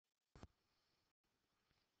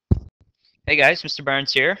Hey guys, Mr.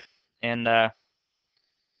 Barnes here, and I'm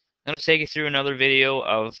going to take you through another video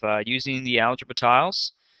of using the algebra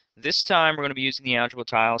tiles. This time we're going to be using the algebra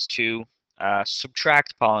tiles to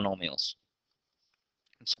subtract polynomials.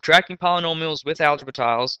 And subtracting polynomials with algebra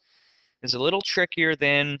tiles is a little trickier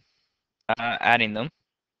than adding them.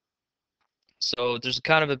 So there's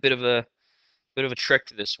kind of a bit of a trick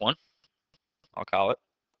to this one, I'll call it.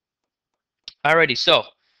 Alrighty, so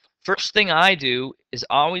first thing I do is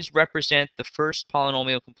always represent the first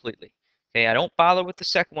polynomial completely. Okay, I don't bother with the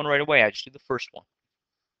second one right away. I just do the first one.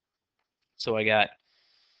 So I got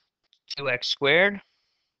 2x squared.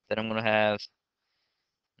 Then I'm going to have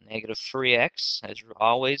negative 3x. As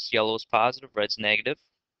always, yellow is positive, red's negative.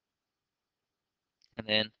 And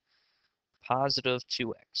then positive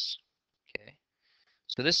 2x. Okay.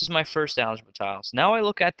 So this is my first algebra tile. So now I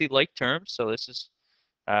look at the like terms. So this is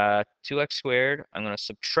 2x squared. I'm going to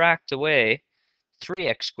subtract away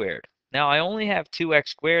 3x squared. Now I only have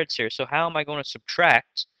 2x squareds here. So how am I going to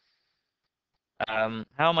subtract? 3x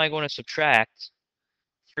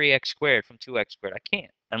squared from 2x squared? I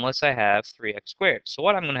can't unless I have 3x squared. So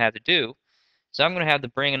what I'm going to have to do is I'm going to have to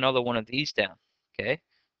bring another one of these down. Okay,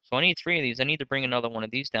 so I need 3 of these. I need to bring another one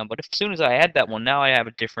of these down. But as soon as I add that one, now I have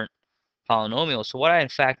a different polynomial. So what I in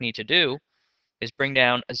fact need to do is bring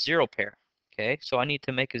down a 0 pair. Okay, so I need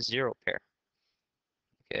to make a 0 pair.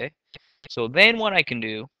 Okay, so then what I can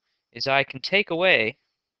do is I can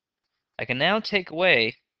now take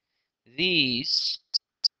away these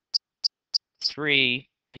 3x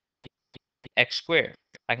squared.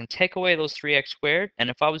 I can take away those 3x squared, and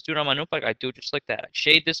if I was doing it on my notebook, I'd do it just like that. I'd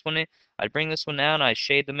shade this one in, I'd bring this one down, I'd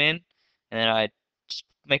shade them in, and then I'd just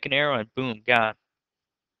make an arrow, and boom, gone.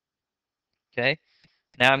 Okay?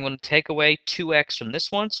 Now I'm going to take away 2x from this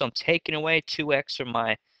one, so I'm taking away 2x from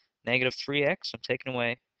my negative 3x. I'm taking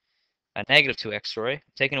away a negative 2x, sorry. I'm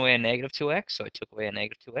taking away a negative 2x, so I took away a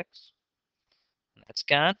negative 2x. And that's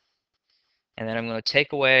gone. And then I'm going to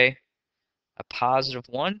take away a positive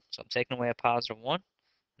 1, so I'm taking away a positive 1.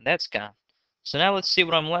 And that's gone. So now let's see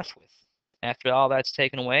what I'm left with. After all that's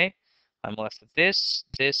taken away, I'm left with this,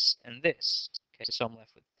 this, and this. Okay, so I'm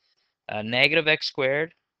left with negative x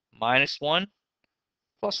squared minus 1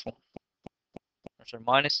 plus 1. Or sorry,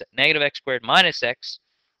 negative x squared minus x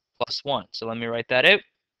plus 1. So let me write that out.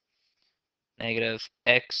 Negative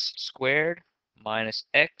x squared minus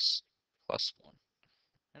x plus 1.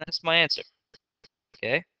 And that's my answer.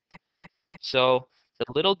 Okay? So it's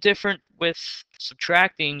a little different with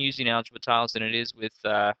subtracting using algebra tiles than it is with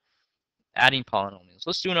adding polynomials.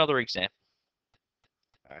 Let's do another example.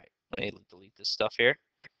 All right, let me delete this stuff here.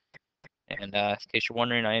 And in case you're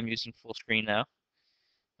wondering, I am using full screen now.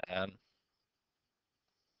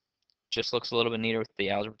 Just looks a little bit neater with the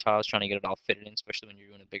algebra tiles, trying to get it all fitted in, especially when you're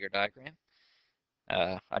doing a bigger diagram.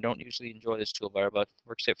 I don't usually enjoy this toolbar, but it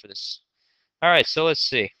works out for this. All right, so let's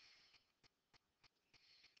see.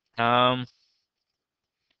 Negative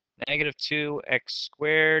 2x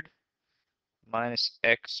squared minus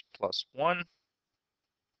x plus 1.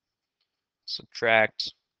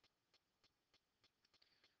 Subtract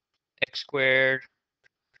x squared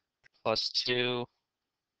plus 2x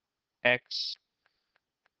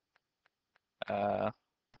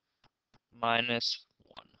minus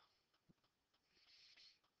 1.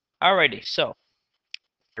 Alrighty, so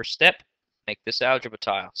first step, make this algebra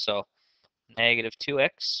tile. So negative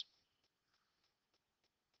 2x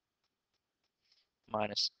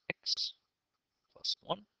minus x plus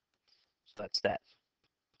 1. So that's that.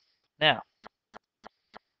 Now,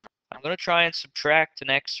 I'm going to try and subtract an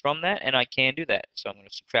x from that, and I can do that. So I'm going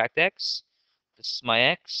to subtract x. This is my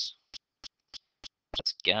x.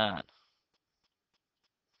 That's gone.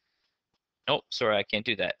 Nope, sorry, I can't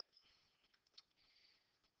do that.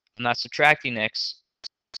 I'm not subtracting x.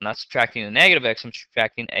 I'm not subtracting a negative x. I'm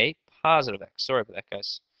subtracting a positive x. Sorry about that,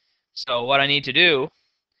 guys. So what I need to do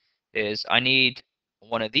is I need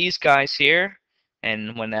one of these guys here,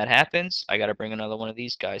 and when that happens, I got to bring another one of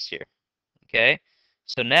these guys here. Okay?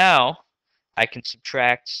 So now I can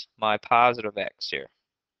subtract my positive x here.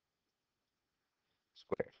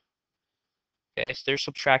 Squared. Okay, so they're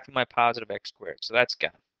subtracting my positive x squared. So that's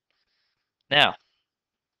gone. Now,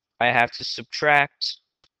 I have to subtract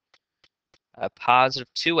a positive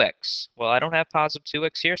 2x. Well, I don't have positive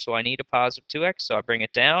 2x here, so I need a positive 2x. So I bring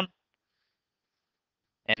it down.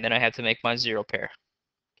 And then I have to make my 0 pair.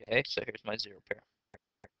 Okay, so here's my 0 pair.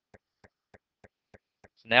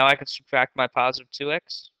 So now I can subtract my positive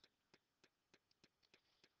 2x.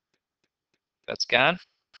 That's gone.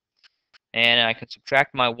 And I can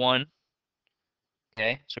subtract my 1.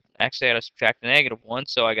 Okay, so actually I got to subtract the negative 1,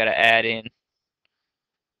 so I got to add in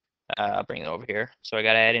I'll bring it over here. So I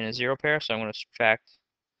got to add in a 0 pair, so I'm going to subtract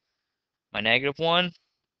my -1.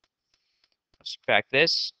 Subtract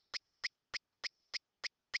this.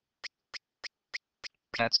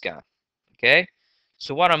 That's gone. Okay?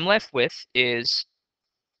 So what I'm left with is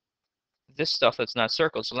this stuff that's not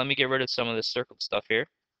circled. So let me get rid of some of this circled stuff here.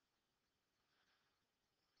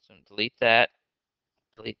 So delete that.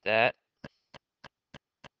 Delete that.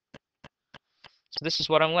 So this is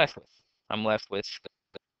what I'm left with. I'm left with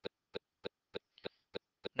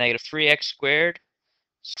 -3x squared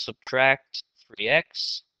subtract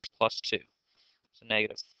 3x plus 2. So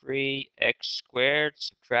 -3x squared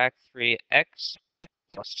subtract 3x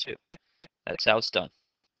plus 2. That's how it's done.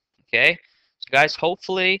 Okay? So guys,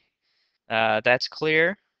 hopefully that's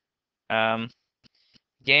clear. Again,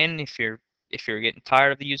 if you're getting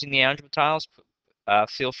tired of using the algebra tiles,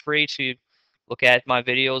 feel free to look at my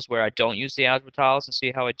videos where I don't use the algebra tiles and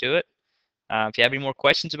see how I do it. If you have any more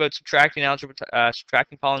questions about subtracting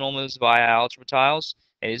polynomials via algebra tiles,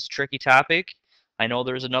 it is a tricky topic. I know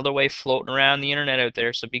there's another way floating around the internet out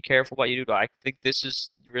there, so be careful what you do. I think this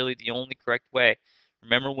is really the only correct way.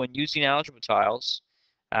 Remember, when using algebra tiles,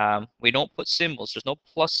 we don't put symbols. There's no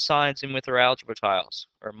plus signs in with our algebra tiles,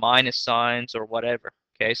 or minus signs, or whatever.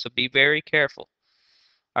 Okay, so be very careful.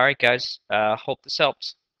 All right, guys. Hope this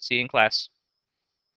helps. See you in class.